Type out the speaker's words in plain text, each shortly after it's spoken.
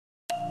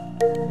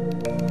Hey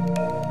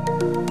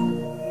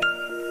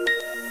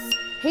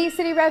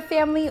City Rev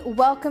family,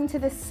 welcome to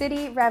the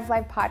City Rev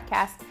Live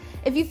podcast.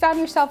 If you found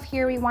yourself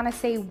here, we want to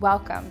say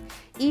welcome.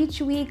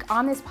 Each week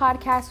on this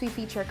podcast, we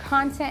feature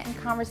content and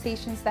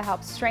conversations that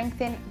help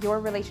strengthen your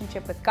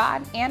relationship with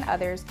God and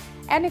others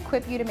and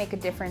equip you to make a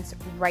difference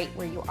right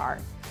where you are.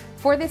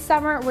 For this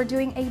summer, we're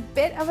doing a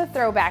bit of a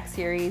throwback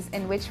series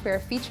in which we're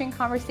featuring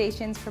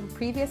conversations from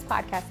previous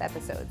podcast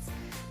episodes.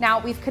 Now,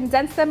 we've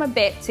condensed them a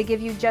bit to give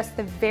you just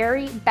the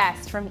very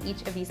best from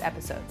each of these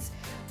episodes.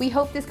 We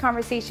hope this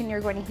conversation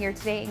you're going to hear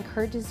today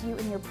encourages you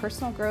in your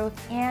personal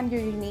growth and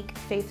your unique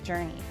faith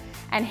journey.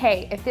 And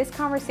hey, if this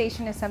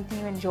conversation is something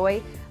you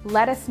enjoy,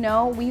 let us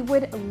know. We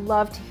would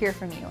love to hear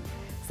from you.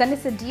 Send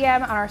us a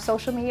DM on our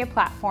social media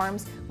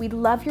platforms. We'd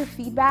love your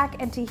feedback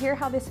and to hear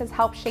how this has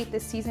helped shape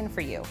this season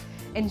for you.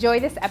 Enjoy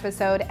this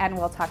episode, and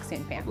we'll talk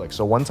soon, fam.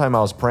 So one time I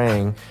was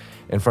praying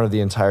in front of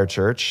the entire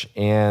church,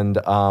 and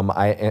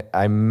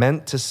I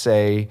meant to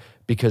say,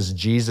 because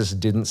Jesus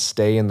didn't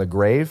stay in the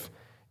grave,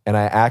 and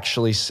I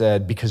actually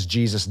said, because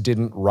Jesus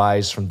didn't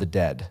rise from the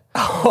dead.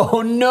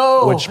 Oh,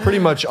 no. Which pretty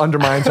much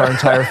undermines our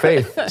entire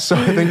faith. So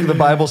I think the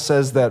Bible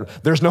says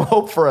that there's no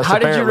hope for us, How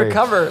apparently. did you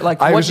recover?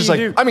 I was just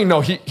like, I mean, no,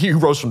 he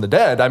rose from the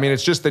dead. I mean,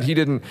 it's just that he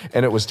didn't,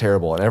 and it was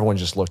terrible. And everyone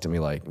just looked at me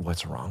like,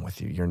 what's wrong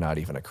with you? You're not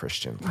even a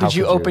Christian. Did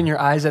you open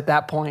your eyes at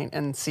that point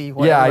and see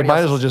what? Yeah, I might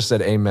as well just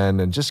said amen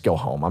and just go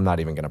home. I'm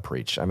not even going to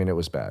preach. I mean, it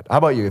was bad. How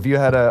about you? If you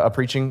had a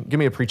preaching, give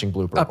me a preaching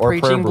blooper.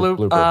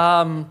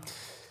 Blooper.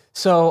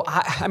 So,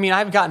 I mean,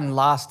 I've gotten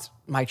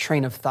my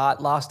train of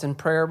thought lost in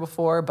prayer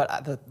before,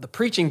 but the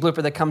preaching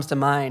blooper that comes to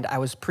mind, I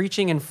was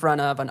preaching in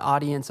front of an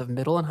audience of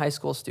middle and high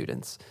school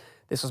students.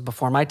 This was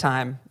before my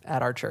time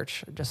at our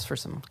church, just for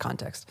some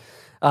context.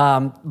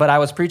 But I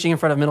was preaching in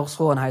front of middle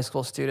school and high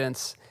school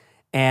students,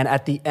 and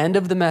at the end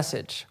of the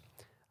message,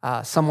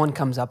 someone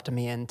comes up to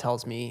me and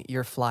tells me,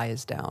 "Your fly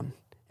is down."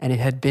 And it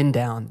had been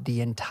down the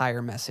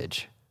entire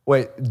message.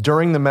 Wait,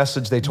 during the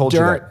message they told you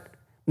that?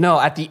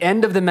 No, at the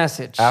end of the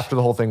message. After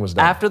the whole thing was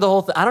done. After the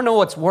whole thing. I don't know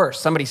what's worse,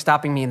 somebody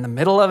stopping me in the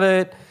middle of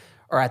it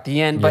or at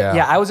the end. But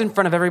yeah, I was in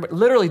front of everybody.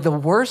 Literally the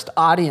worst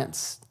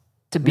audience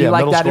to be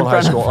like that in front of.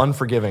 Middle school, high school,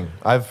 unforgiving.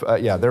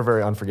 They're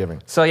very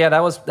unforgiving. So yeah,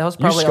 that was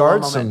probably you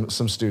scarred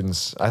some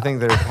students. I think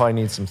they probably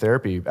need some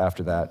therapy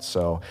after that.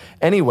 So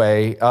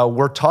anyway,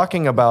 we're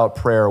talking about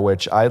prayer,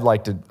 which I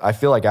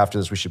feel like after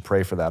this we should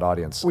pray for that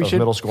audience of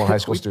middle school and high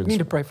school students. We need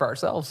to pray for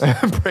ourselves.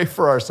 Pray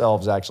for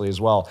ourselves actually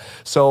as well.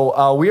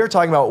 So we are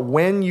talking about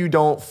when you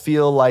don't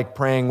feel like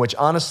praying, which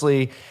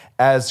honestly,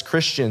 as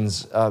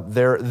Christians,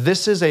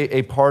 this is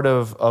a part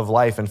of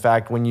life. In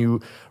fact, when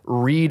you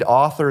read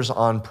authors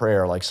on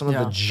prayer, like some of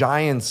the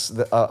giants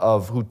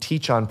of who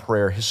teach on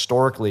prayer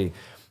historically,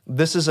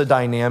 this is a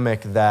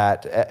dynamic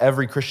that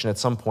every Christian at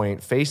some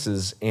point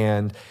faces,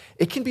 and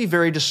it can be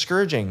very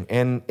discouraging,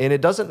 and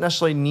it doesn't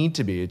necessarily need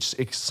to be. It's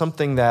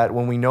something that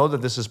when we know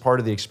that this is part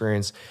of the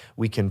experience,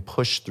 we can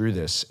push through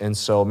this. And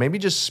so maybe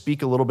just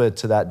speak a little bit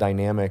to that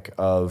dynamic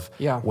of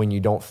when you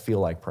don't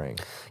feel like praying.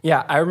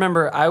 Yeah, I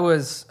remember I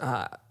was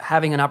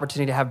having an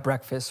opportunity to have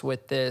breakfast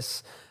with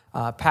this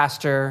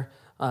pastor,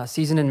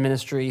 seasoned in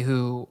ministry,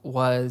 who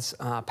was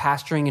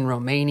pastoring in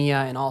Romania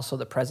and also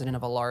the president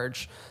of a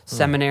large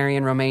seminary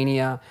in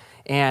Romania.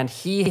 And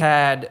he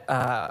had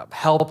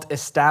helped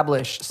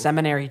establish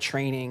seminary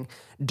training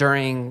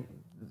during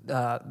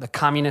the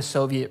communist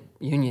Soviet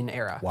Union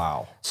era.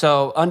 Wow.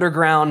 So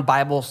underground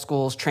Bible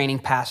schools training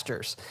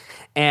pastors.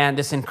 And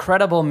this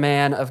incredible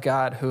man of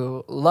God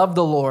who loved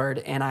the Lord.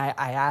 And I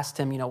asked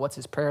him, what's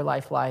his prayer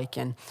life like?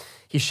 And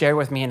he shared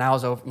with me, and I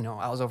was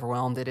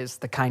overwhelmed. It is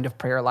the kind of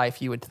prayer life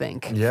you would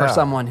think for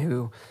someone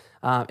who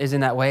is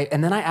in that way.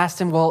 And then I asked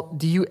him, well,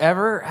 do you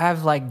ever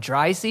have like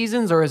dry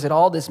seasons, or is it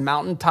all this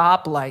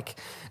mountaintop, like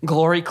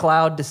glory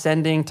cloud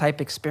descending type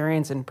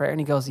experience in prayer? And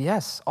he goes,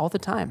 yes, all the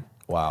time.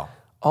 Wow.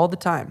 All the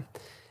time.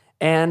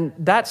 And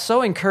that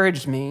so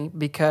encouraged me,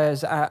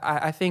 because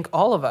I think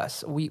all of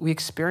us, we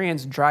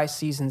experience dry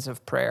seasons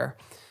of prayer.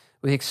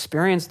 We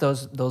experience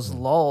those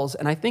lulls.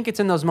 And I think it's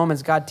in those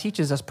moments God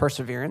teaches us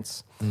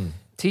perseverance,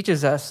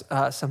 teaches us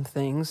some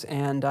things.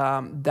 And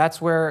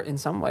that's where, in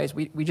some ways,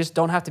 we just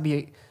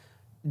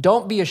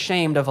don't be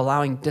ashamed of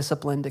allowing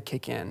discipline to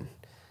kick in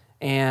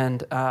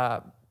and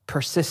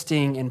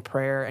persisting in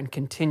prayer and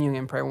continuing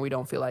in prayer when we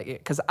don't feel like it.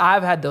 Because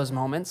I've had those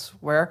moments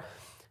where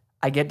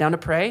I get down to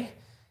pray,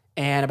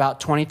 and about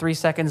 23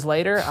 seconds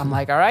later, I'm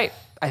like, all right,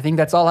 I think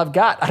that's all I've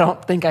got. I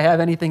don't think I have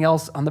anything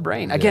else on the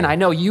brain. Again, I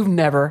know you've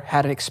never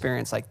had an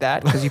experience like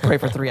that because you pray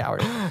for 3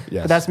 hours.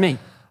 Yes. But that's me.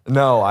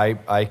 No,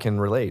 I can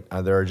relate.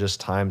 There are just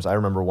times, I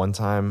remember one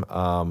time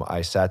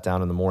I sat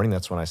down in the morning.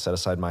 That's when I set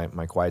aside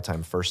my quiet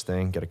time first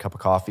thing, get a cup of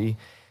coffee.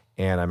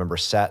 And I remember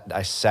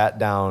I sat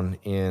down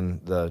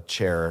in the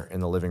chair in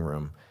the living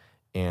room,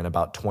 And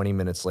about 20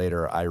 minutes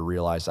later, I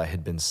realized I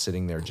had been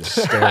sitting there just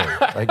staring,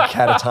 like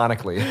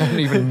catatonically. I hadn't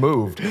even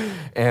moved.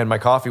 And my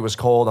coffee was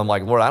cold. I'm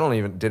like,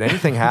 Lord, did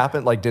anything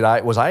happen? Like,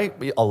 was I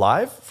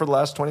alive for the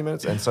last 20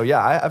 minutes? And so,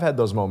 yeah, I've had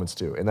those moments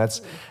too. And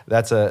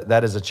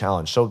that is a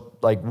challenge. So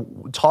like,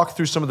 talk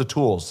through some of the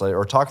tools,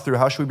 or talk through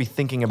how should we be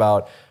thinking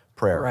about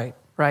prayer?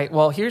 Right.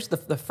 Well, here's the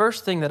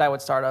first thing that I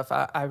would start off.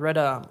 I read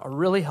a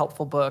really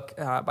helpful book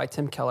by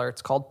Tim Keller.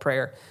 It's called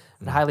Prayer.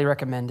 I highly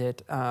recommend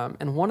it.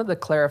 And one of the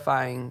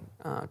clarifying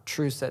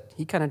truths that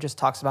he kind of just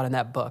talks about in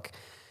that book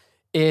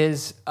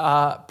is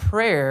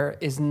prayer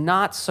is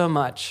not so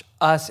much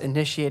us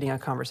initiating a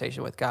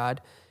conversation with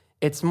God.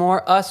 It's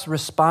more us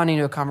responding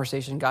to a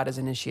conversation God has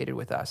initiated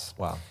with us.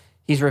 Wow.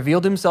 He's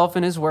revealed himself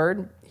in his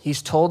word.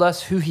 He's told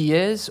us who he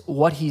is,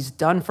 what he's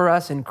done for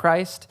us in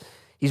Christ.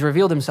 He's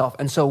revealed himself.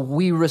 And so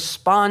we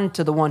respond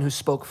to the one who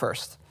spoke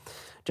first.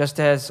 Just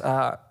as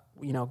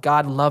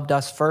God loved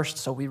us first,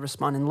 so we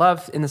respond in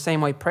love. In the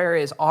same way, prayer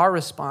is our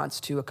response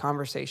to a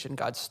conversation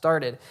God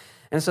started.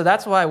 And so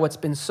that's why what's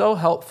been so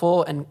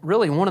helpful, and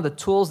really one of the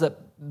tools that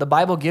the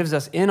Bible gives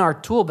us in our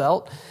tool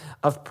belt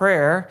of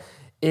prayer,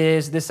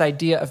 is this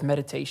idea of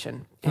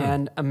meditation.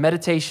 And a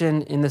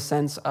meditation in the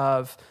sense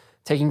of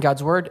taking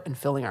God's word and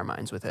filling our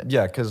minds with it.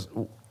 Yeah, because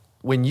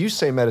when you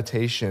say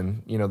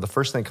meditation, the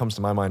first thing that comes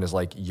to my mind is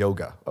like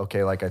yoga,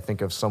 okay? Like I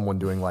think of someone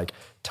doing like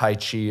Tai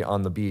Chi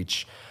on the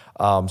beach.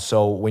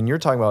 So when you're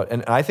talking about,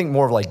 and I think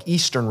more of like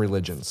Eastern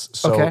religions.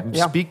 So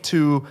speak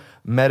to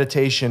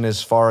meditation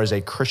as far as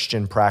a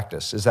Christian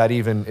practice. Is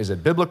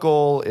it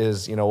biblical?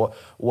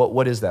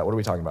 What is that? What are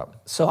we talking about?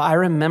 So I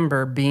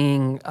remember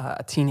being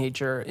a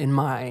teenager in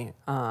my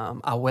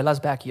abuela's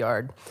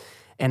backyard,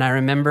 and I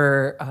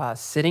remember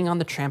sitting on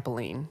the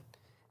trampoline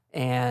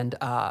and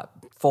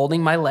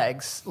folding my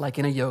legs like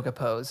in a yoga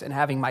pose and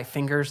having my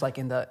fingers like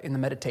in the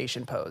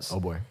meditation pose. Oh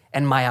boy.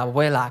 And my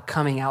abuela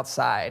coming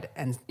outside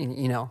and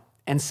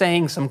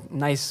saying some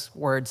nice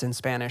words in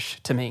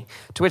Spanish to me,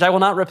 to which I will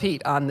not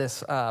repeat on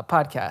this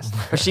podcast.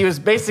 But she was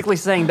basically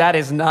saying that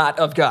is not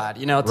of God,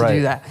 to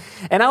do that.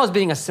 And I was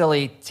being a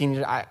silly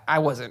teenager. I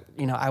wasn't,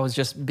 I was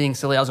just being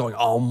silly. I was going,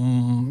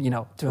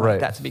 doing like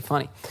that to be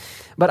funny.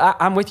 But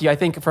I'm with you. I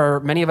think for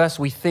many of us,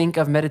 we think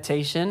of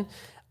meditation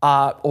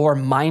or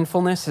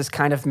mindfulness has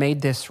kind of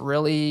made this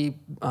really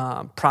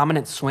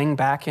prominent swing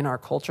back in our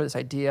culture, this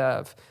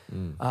idea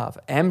of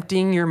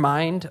emptying your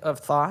mind of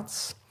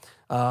thoughts,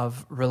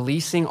 of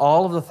releasing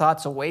all of the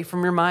thoughts away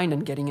from your mind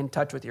and getting in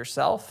touch with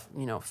yourself,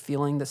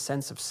 feeling the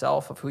sense of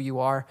self, of who you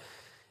are.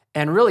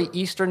 And really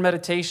Eastern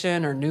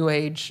meditation or New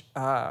Age,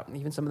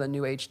 even some of the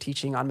New Age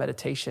teaching on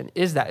meditation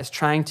is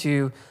trying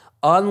to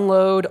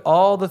unload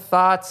all the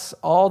thoughts,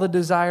 all the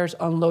desires,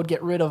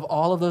 get rid of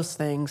all of those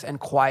things and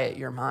quiet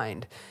your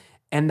mind.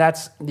 And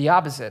that's the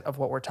opposite of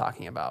what we're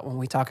talking about when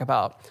we talk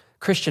about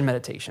Christian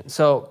meditation.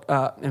 So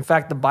in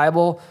fact, the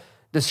Bible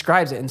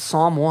describes it in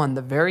Psalm 1,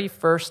 the very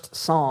first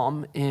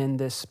psalm in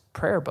this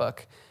prayer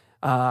book,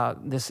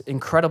 this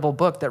incredible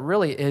book that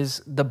really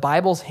is the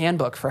Bible's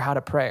handbook for how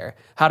to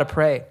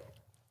pray.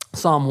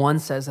 Psalm 1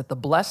 says that the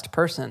blessed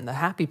person, the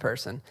happy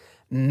person,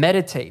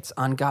 meditates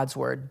on God's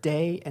word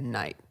day and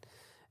night.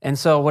 And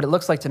so what it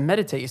looks like to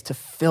meditate is to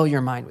fill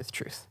your mind with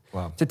truth.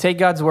 Wow. To take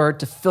God's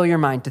word, to fill your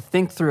mind, to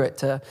think through it,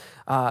 to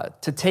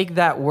take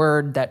that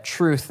word, that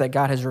truth that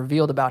God has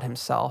revealed about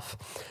himself,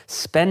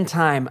 spend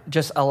time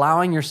just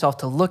allowing yourself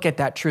to look at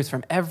that truth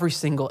from every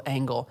single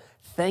angle,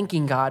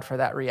 thanking God for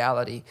that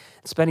reality,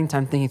 spending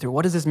time thinking through,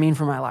 what does this mean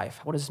for my life?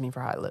 What does this mean for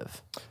how I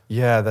live?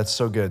 Yeah, that's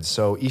so good.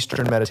 So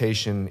Eastern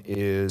meditation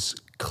is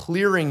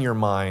clearing your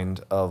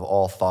mind of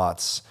all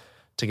thoughts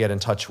to get in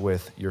touch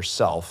with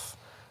yourself,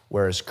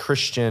 whereas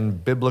Christian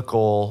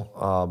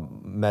biblical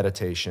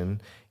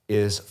meditation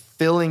is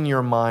filling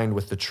your mind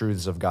with the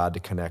truths of God to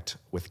connect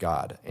with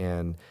God.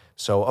 And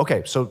so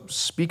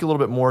speak a little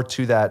bit more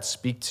to that.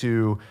 Speak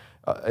to,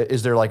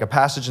 is there like a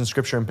passage in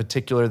Scripture in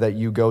particular that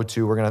you go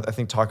to? We're going to, I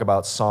think, talk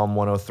about Psalm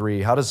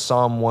 103. How does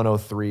Psalm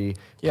 103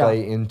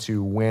 play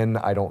into when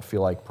I don't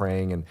feel like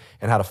praying and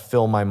how to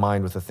fill my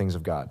mind with the things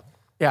of God?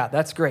 Yeah,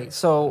 that's great.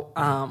 So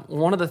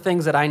one of the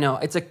things that I know,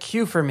 it's a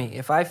cue for me.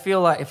 If I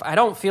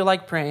don't feel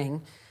like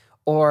praying,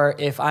 or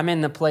if I'm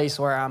in the place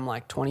where I'm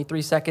like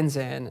 23 seconds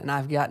in and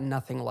I've got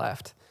nothing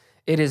left,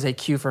 it is a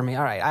cue for me.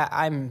 All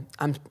right,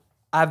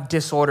 I've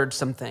disordered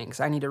some things.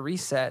 I need to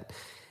reset.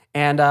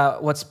 And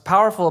what's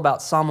powerful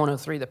about Psalm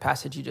 103, the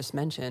passage you just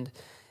mentioned,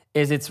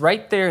 is it's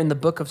right there in the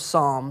book of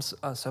Psalms.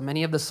 So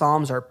many of the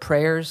Psalms are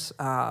prayers.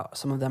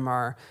 Some of them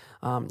are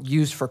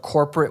used for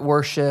corporate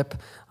worship.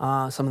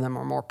 Some of them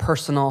are more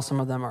personal. Some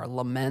of them are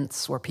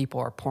laments where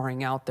people are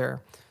pouring out their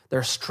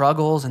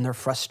struggles and their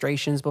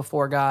frustrations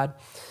before God.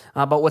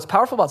 But what's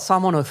powerful about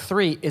Psalm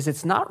 103 is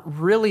it's not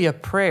really a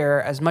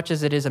prayer as much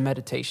as it is a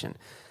meditation.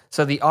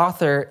 So the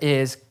author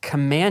is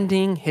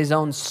commanding his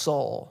own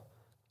soul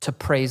to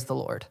praise the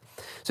Lord.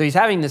 So he's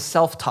having this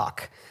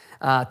self-talk.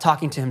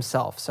 talking to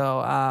himself. So,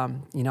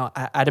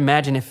 I'd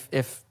imagine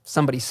if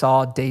somebody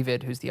saw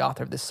David, who's the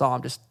author of this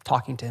psalm, just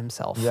talking to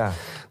himself,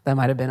 that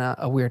might have been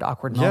a weird,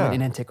 awkward moment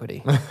in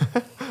antiquity.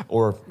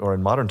 or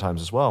in modern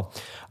times as well.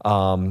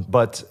 Let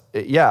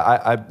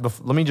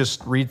me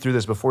just read through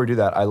this before we do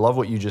that. I love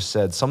what you just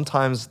said.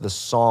 Sometimes the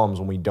Psalms,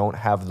 when we don't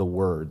have the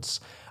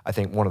words, I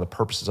think one of the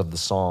purposes of the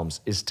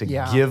Psalms is to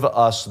give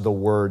us the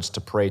words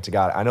to pray to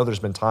God. I know there's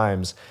been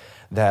times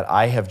that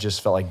I have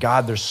just felt like,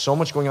 God, there's so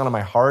much going on in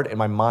my heart and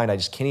my mind, I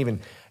just can't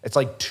even, it's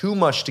like too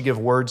much to give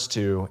words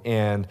to.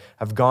 And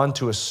I've gone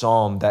to a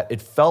Psalm that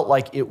it felt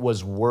like it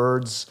was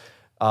words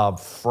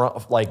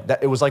like that.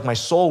 It was like my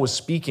soul was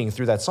speaking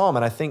through that Psalm.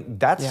 And I think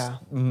that's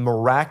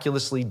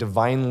miraculously,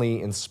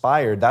 divinely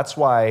inspired. That's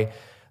why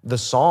the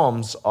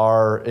Psalms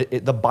are,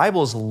 the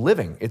Bible is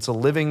living. It's a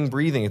living,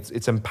 breathing.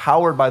 It's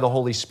empowered by the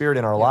Holy Spirit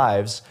in our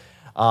lives.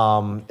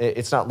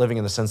 It's not living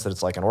in the sense that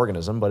it's like an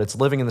organism, but it's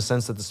living in the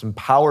sense that it's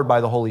empowered by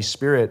the Holy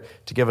Spirit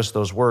to give us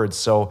those words.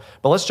 So,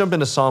 but let's jump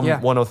into Psalm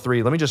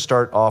 103. Let me just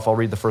start off. I'll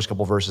read the first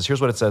couple verses. Here's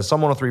what it says.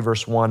 Psalm 103,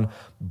 verse 1.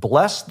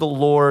 Bless the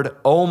Lord,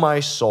 O my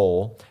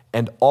soul,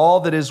 and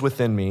all that is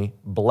within me,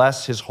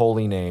 bless his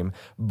holy name.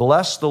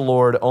 Bless the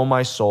Lord, O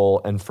my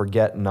soul, and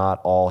forget not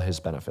all his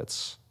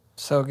benefits.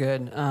 So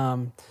good.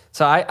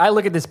 So I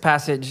look at this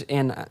passage,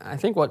 and I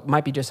think what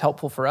might be just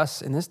helpful for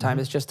us in this time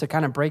is just to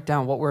kind of break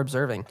down what we're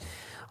observing.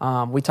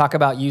 We talk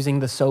about using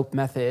the SOAP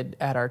method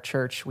at our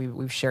church.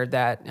 We've shared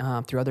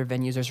that through other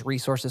venues. There's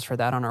resources for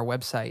that on our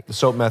website. The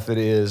SOAP method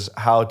is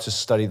how to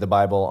study the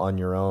Bible on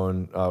your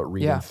own,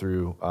 reading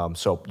through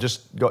SOAP.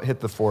 Just go hit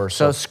the four.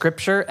 So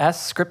Scripture,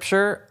 S,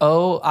 Scripture,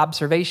 O,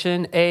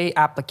 observation, A,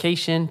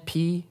 application,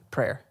 P,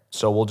 prayer.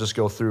 So we'll just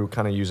go through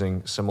kind of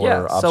using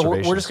similar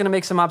observations. So we're just going to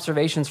make some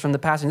observations from the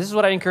passage. This is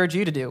what I encourage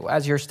you to do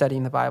as you're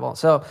studying the Bible.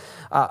 So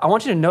I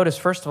want you to notice,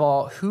 first of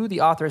all, who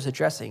the author is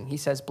addressing. He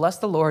says, bless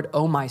the Lord,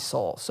 O my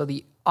soul. So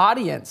the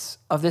audience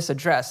of this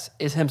address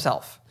is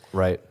himself.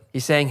 Right.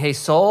 He's saying, hey,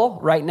 soul,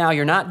 right now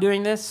you're not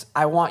doing this.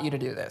 I want you to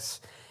do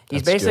this.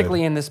 He's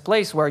basically in this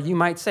place where you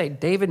might say,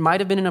 David might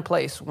have been in a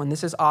place when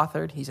this is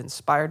authored, he's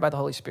inspired by the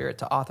Holy Spirit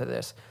to author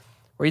this,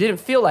 where he didn't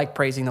feel like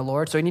praising the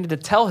Lord, so he needed to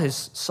tell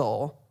his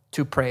soul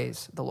to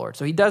praise the Lord.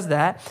 So he does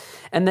that.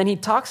 And then he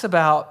talks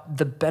about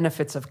the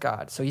benefits of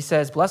God. So he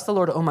says, bless the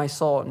Lord, O my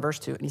soul, in verse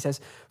 2. And he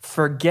says,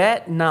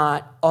 forget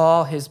not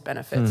all his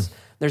benefits.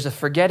 There's a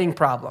forgetting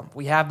problem.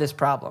 We have this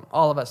problem.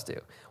 All of us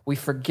do. We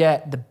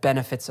forget the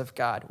benefits of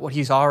God, what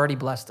he's already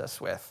blessed us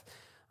with.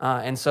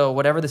 And so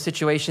whatever the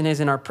situation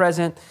is in our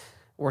present,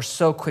 we're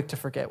so quick to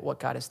forget what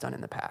God has done in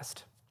the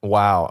past.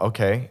 Wow.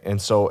 Okay. And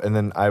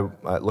then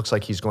it looks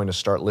like he's going to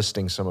start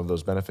listing some of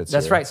those benefits.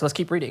 That's right. So let's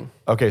keep reading.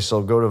 Okay.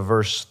 So go to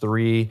verse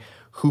 3.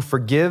 Who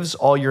forgives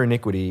all your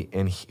iniquity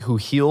and who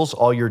heals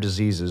all your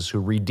diseases, who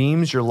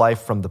redeems your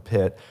life from the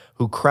pit,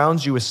 who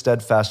crowns you with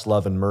steadfast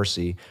love and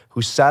mercy,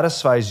 who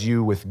satisfies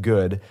you with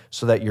good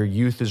so that your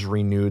youth is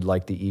renewed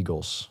like the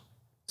eagles.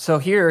 So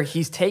here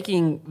he's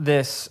taking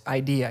this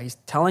idea. He's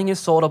telling his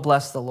soul to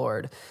bless the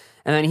Lord.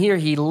 And then here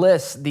he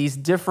lists these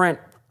different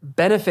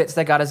benefits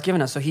that God has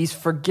given us. So he's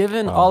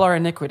forgiven all our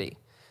iniquity.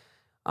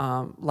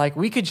 Like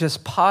we could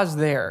just pause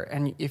there.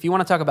 And if you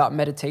want to talk about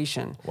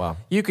meditation,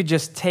 you could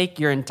just take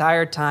your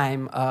entire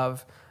time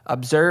of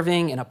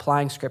observing and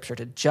applying scripture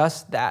to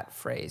just that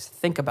phrase.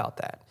 Think about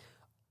that.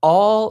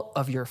 All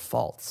of your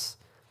faults,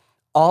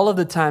 all of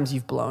the times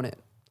you've blown it,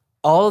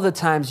 all of the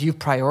times you've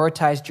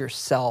prioritized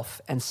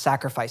yourself and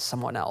sacrificed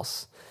someone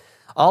else,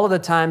 all of the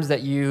times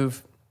that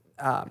you've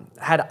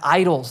had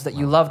idols that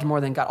you loved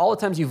more than God, all the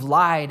times you've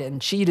lied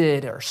and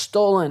cheated or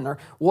stolen or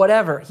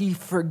whatever, he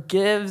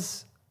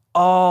forgives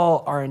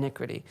all our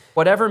iniquity.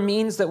 Whatever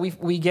means that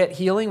we get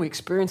healing, we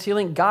experience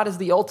healing, God is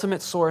the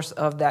ultimate source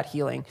of that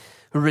healing,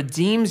 who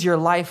redeems your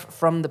life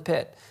from the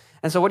pit.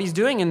 And so what he's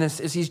doing in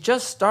this is he's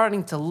just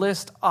starting to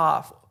list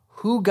off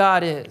who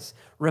God is.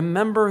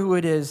 Remember who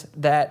it is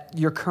that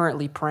you're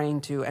currently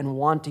praying to and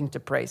wanting to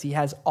praise. He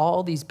has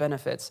all these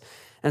benefits.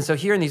 And so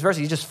here in these verses,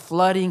 he's just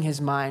flooding his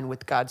mind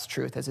with God's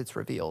truth as it's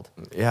revealed.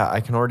 Yeah,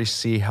 I can already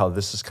see how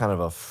this is kind of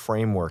a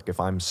framework. If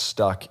I'm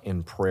stuck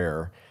in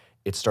prayer,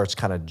 it starts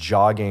kind of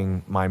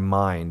jogging my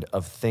mind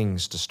of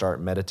things to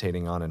start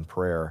meditating on in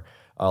prayer.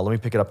 Let me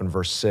pick it up in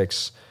verse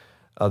 6.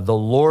 The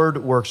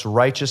Lord works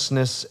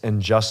righteousness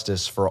and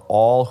justice for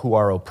all who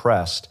are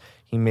oppressed.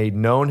 He made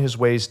known his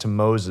ways to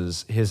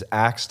Moses, his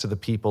acts to the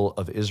people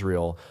of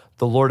Israel.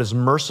 The Lord is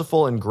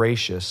merciful and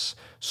gracious,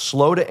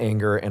 slow to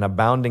anger and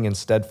abounding in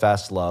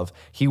steadfast love.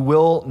 He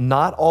will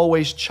not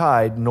always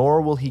chide,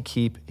 nor will he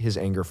keep his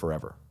anger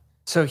forever.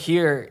 So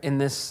here in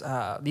these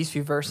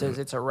few verses,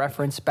 it's a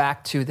reference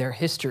back to their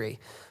history.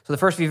 So the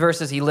first few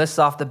verses, he lists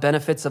off the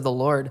benefits of the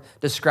Lord,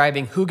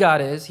 describing who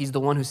God is. He's the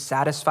one who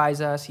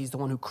satisfies us. He's the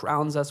one who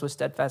crowns us with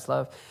steadfast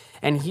love.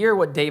 And here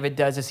what David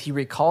does is he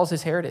recalls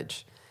his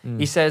heritage.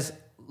 He says,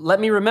 let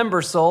me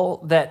remember,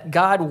 soul, that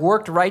God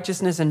worked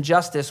righteousness and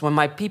justice when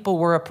my people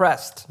were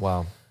oppressed.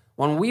 Wow.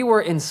 When we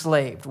were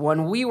enslaved,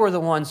 when we were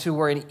the ones who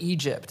were in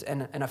Egypt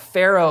and a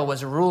Pharaoh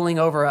was ruling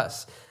over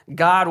us,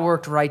 God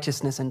worked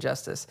righteousness and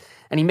justice,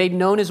 and he made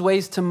known his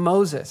ways to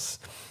Moses,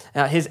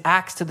 his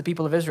acts to the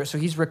people of Israel. So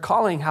he's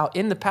recalling how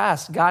in the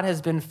past, God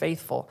has been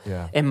faithful.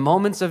 Yeah. In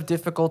moments of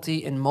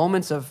difficulty, in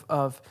moments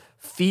of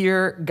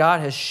fear, God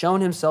has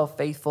shown himself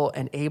faithful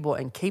and able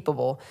and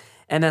capable.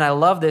 And then I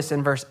love this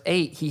in verse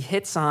 8, he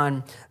hits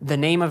on the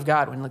name of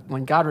God.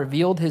 When God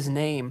revealed his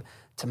name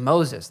to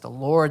Moses, the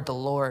Lord,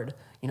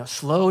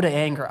 slow to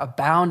anger,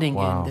 abounding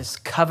in this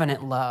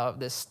covenant love,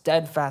 this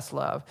steadfast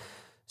love.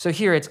 So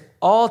here it's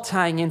all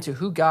tying into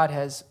who God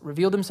has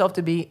revealed himself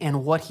to be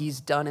and what he's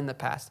done in the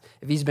past.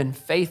 If he's been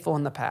faithful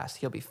in the past,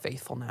 he'll be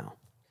faithful now.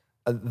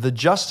 The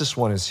justice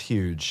one is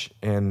huge.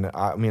 And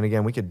I mean,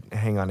 again, we could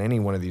hang on any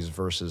one of these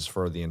verses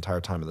for the entire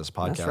time of this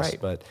podcast. That's right.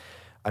 But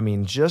I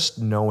mean, just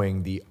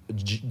knowing the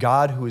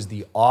God who is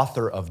the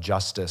author of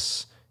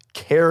justice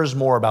cares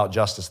more about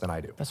justice than I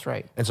do. That's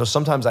right. And so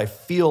sometimes I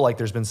feel like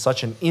there's been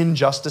such an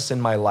injustice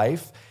in my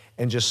life,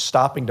 and just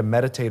stopping to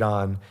meditate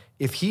on,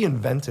 if he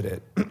invented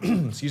it,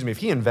 if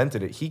he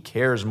invented it, he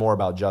cares more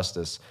about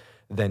justice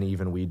than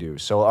even we do.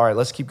 So, all right,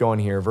 let's keep going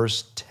here.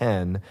 Verse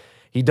 10,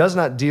 he does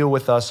not deal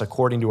with us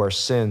according to our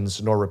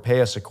sins, nor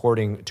repay us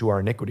according to our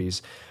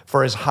iniquities.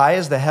 For as high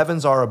as the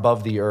heavens are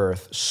above the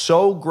earth,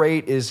 so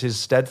great is his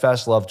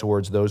steadfast love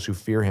towards those who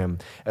fear him.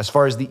 As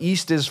far as the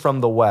east is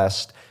from the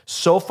west,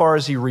 so far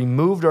as he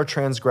removed our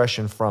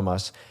transgression from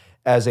us.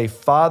 As a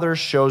father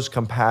shows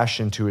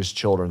compassion to his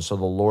children, so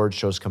the Lord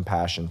shows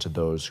compassion to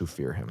those who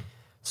fear him.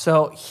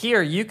 So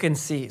here you can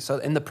see, so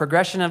in the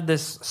progression of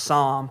this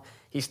psalm,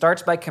 he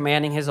starts by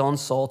commanding his own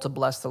soul to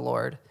bless the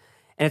Lord.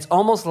 And it's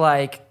almost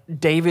like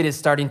David is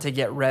starting to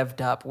get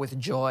revved up with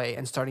joy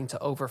and starting to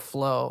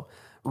overflow,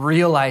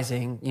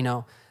 realizing,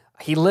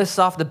 he lists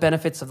off the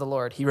benefits of the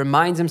Lord. He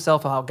reminds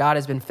himself of how God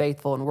has been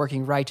faithful and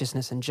working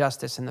righteousness and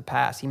justice in the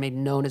past. He made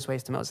known his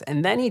ways to Moses.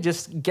 And then he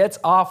just gets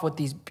off with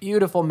these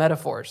beautiful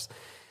metaphors.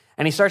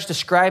 And he starts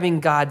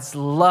describing God's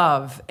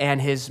love and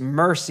his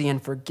mercy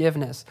and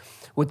forgiveness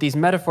with these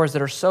metaphors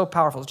that are so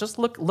powerful. Just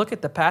look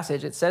at the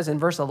passage. It says in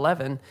verse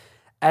 11,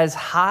 as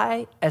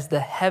high as the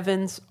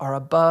heavens are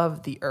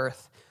above the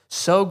earth,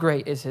 so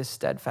great is his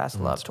steadfast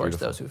love towards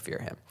those who fear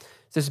him.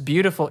 It's this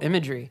beautiful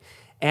imagery.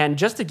 And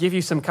just to give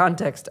you some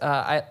context,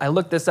 I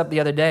looked this up the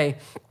other day,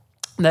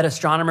 that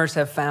astronomers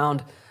have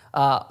found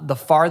the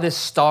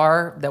farthest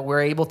star that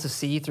we're able to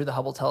see through the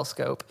Hubble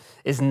telescope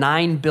is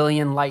 9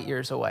 billion light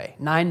years away.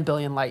 9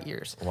 billion light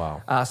years.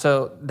 Wow.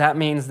 So that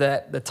means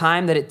that the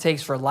time that it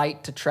takes for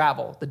light to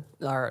travel,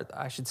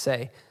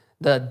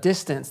 the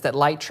distance that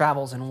light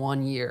travels in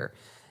 1 year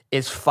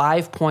is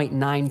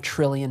 5.9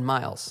 trillion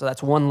miles. So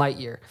that's 1 light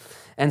year.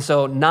 And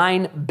so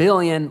 9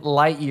 billion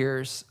light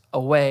years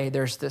away,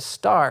 there's this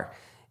star.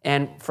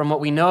 And from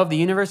what we know of the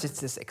universe, it's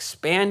this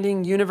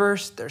expanding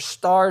universe. There's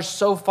stars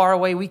so far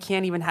away, we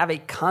can't even have a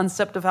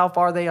concept of how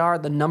far they are.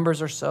 The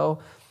numbers are so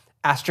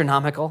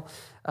astronomical,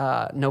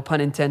 no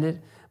pun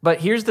intended. But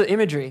here's the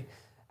imagery.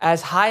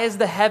 As high as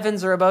the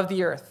heavens are above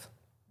the earth,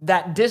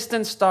 that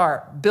distant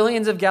star,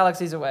 billions of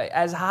galaxies away,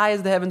 as high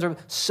as the heavens are,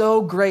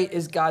 so great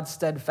is God's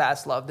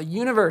steadfast love. The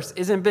universe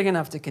isn't big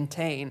enough to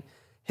contain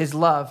his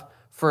love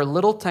for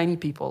little tiny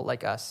people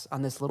like us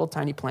on this little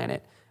tiny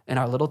planet, in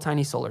our little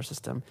tiny solar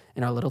system,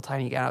 in our little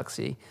tiny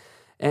galaxy.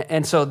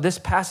 And so this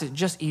passage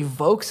just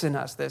evokes in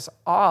us this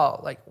awe,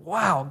 like,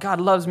 wow, God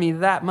loves me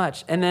that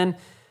much. And then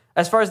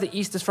as far as the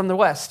east is from the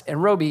west,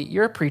 and Roby,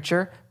 you're a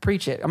preacher,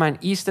 preach it. Come on,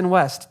 east and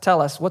west, tell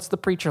us, what's the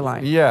preacher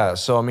line? Yeah,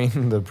 so I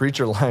mean, the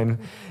preacher line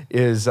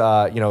is,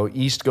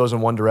 east goes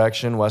in one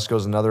direction, west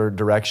goes another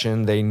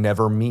direction. They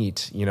never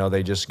meet,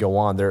 they just go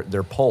on.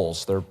 They're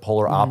poles, they're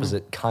polar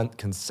opposite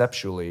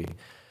conceptually.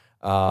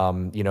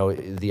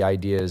 The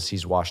idea is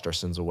he's washed our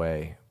sins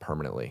away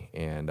permanently,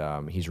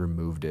 and he's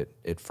removed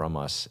it from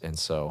us. And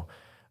so,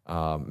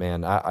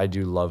 I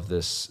do love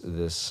this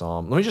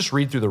psalm. Let me just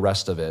read through the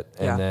rest of it,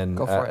 and then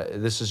go for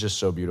it. This is just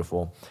so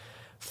beautiful.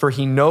 For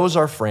he knows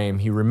our frame;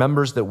 he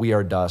remembers that we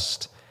are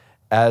dust.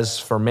 As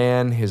for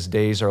man, his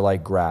days are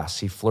like grass.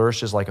 He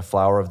flourishes like a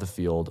flower of the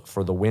field.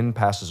 For the wind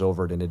passes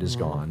over it, and it is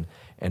gone,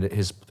 and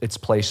its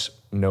place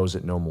knows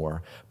it no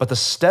more. But the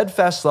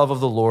steadfast love of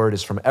the Lord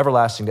is from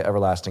everlasting to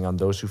everlasting on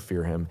those who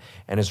fear him,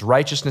 and his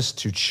righteousness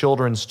to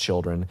children's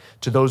children,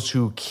 to those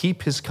who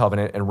keep his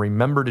covenant and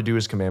remember to do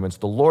his commandments.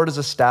 The Lord has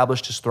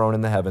established his throne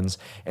in the heavens,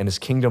 and his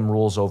kingdom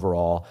rules over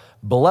all.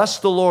 Bless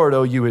the Lord,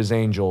 O you his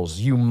angels,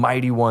 you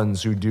mighty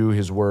ones who do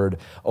his word,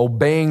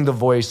 obeying the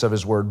voice of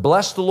his word.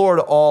 Bless the Lord,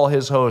 all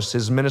his hosts,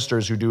 his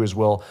ministers who do his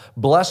will.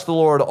 Bless the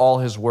Lord, all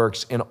his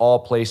works in all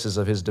places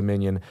of his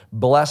dominion.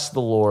 Bless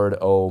the Lord,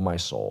 O my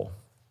soul.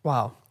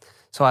 Wow.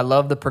 So I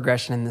love the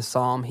progression in this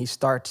psalm. He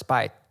starts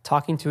by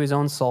talking to his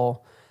own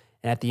soul.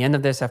 And at the end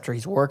of this, after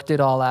he's worked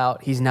it all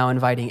out, he's now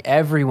inviting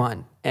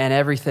everyone and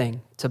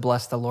everything to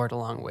bless the Lord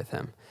along with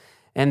him.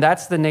 And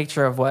that's the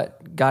nature of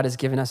what God has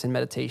given us in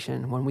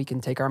meditation, when we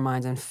can take our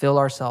minds and fill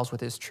ourselves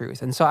with his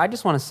truth. And so I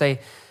just want to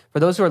say,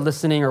 for those who are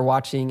listening or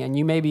watching, and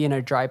you may be in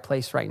a dry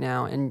place right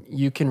now, and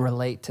you can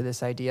relate to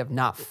this idea of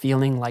not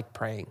feeling like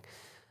praying,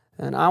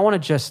 and I want to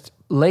just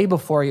lay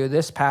before you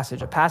this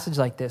passage, a passage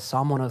like this,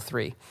 Psalm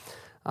 103.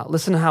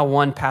 Listen to how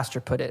one pastor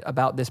put it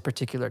about this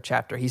particular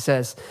chapter. He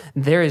says,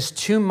 "There is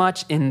too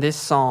much in this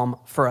psalm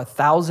for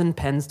 1,000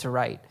 pens to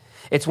write.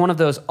 It's one of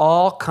those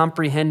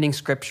all-comprehending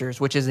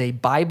scriptures, which is a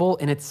Bible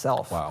in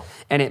itself. Wow.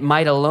 And it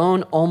might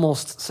alone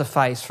almost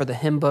suffice for the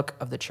hymn book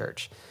of the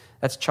church."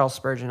 That's Charles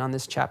Spurgeon on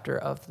this chapter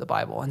of the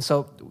Bible. And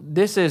so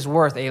this is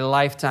worth a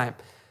lifetime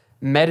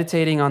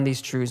meditating on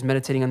these truths,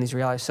 meditating on these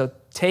realities. So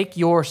take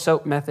your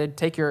SOAP method,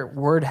 take your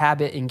word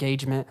habit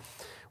engagement,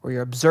 where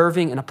you're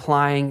observing and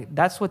applying.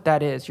 That's what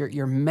that is.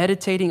 You're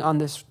meditating on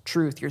this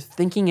truth. You're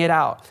thinking it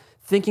out,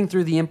 thinking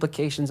through the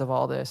implications of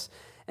all this.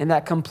 And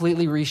that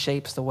completely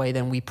reshapes the way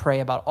then we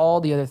pray about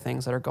all the other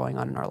things that are going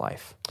on in our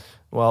life.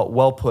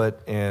 Well put.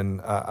 And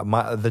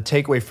the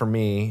takeaway for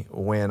me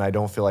when I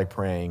don't feel like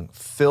praying,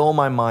 fill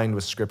my mind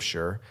with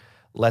scripture.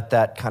 Let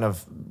that kind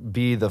of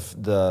be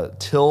the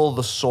till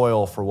the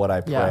soil for what I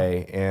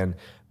pray. Yeah. And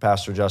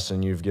Pastor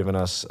Justin, you've given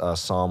us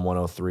Psalm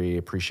 103.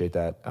 Appreciate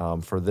that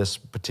for this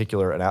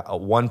particular,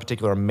 one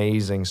particular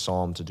amazing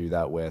psalm to do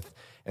that with.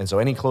 And so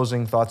any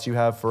closing thoughts you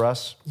have for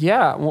us?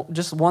 Yeah, well,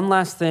 just one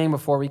last thing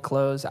before we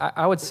close.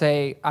 I would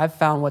say I've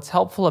found what's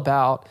helpful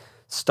about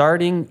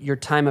starting your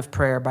time of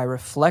prayer by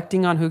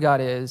reflecting on who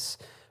God is,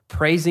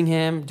 praising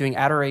him, doing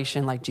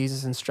adoration like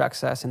Jesus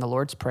instructs us in the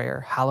Lord's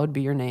Prayer, hallowed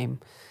be your name.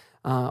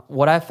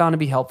 What I've found to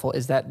be helpful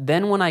is that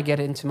then when I get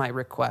into my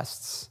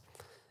requests,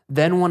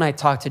 then when I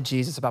talk to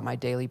Jesus about my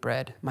daily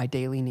bread, my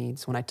daily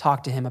needs, when I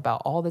talk to him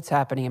about all that's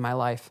happening in my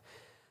life,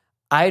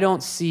 I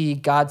don't see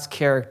God's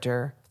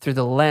character through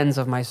the lens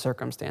of my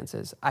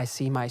circumstances. I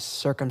see my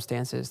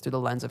circumstances through the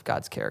lens of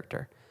God's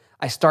character.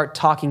 I start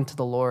talking to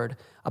the Lord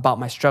about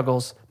my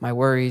struggles, my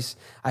worries.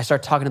 I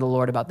start talking to the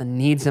Lord about the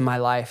needs in my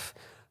life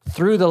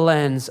through the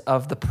lens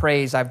of the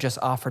praise I've just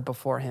offered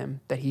before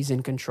him, that he's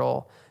in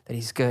control, that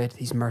he's good,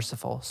 he's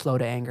merciful, slow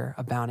to anger,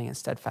 abounding in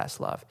steadfast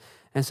love.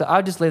 And so I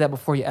would just lay that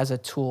before you as a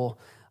tool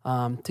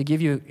to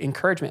give you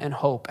encouragement and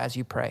hope as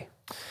you pray.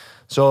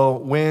 So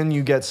when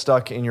you get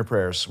stuck in your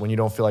prayers, when you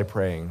don't feel like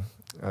praying,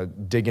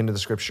 dig into the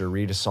scripture,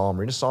 read a psalm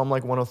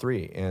like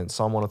 103 and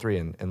Psalm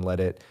 103 and let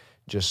it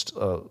just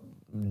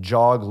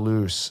jog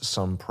loose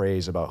some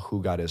praise about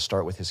who God is.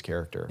 Start with his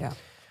character. Yeah.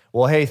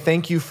 Well, hey,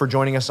 thank you for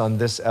joining us on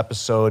this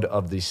episode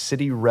of the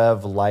City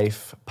Rev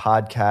Life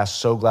podcast.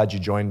 So glad you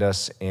joined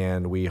us,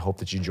 and we hope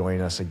that you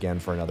join us again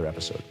for another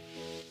episode.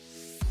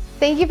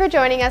 Thank you for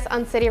joining us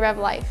on City Rev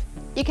Life.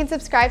 You can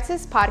subscribe to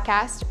this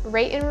podcast,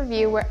 rate and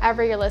review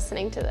wherever you're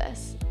listening to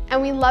this.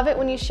 And we love it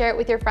when you share it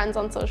with your friends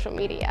on social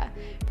media.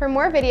 For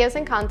more videos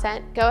and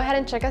content, go ahead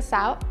and check us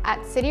out at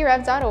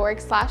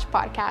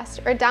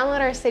cityrev.org/podcast or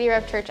download our City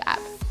Rev Church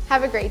app.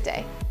 Have a great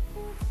day.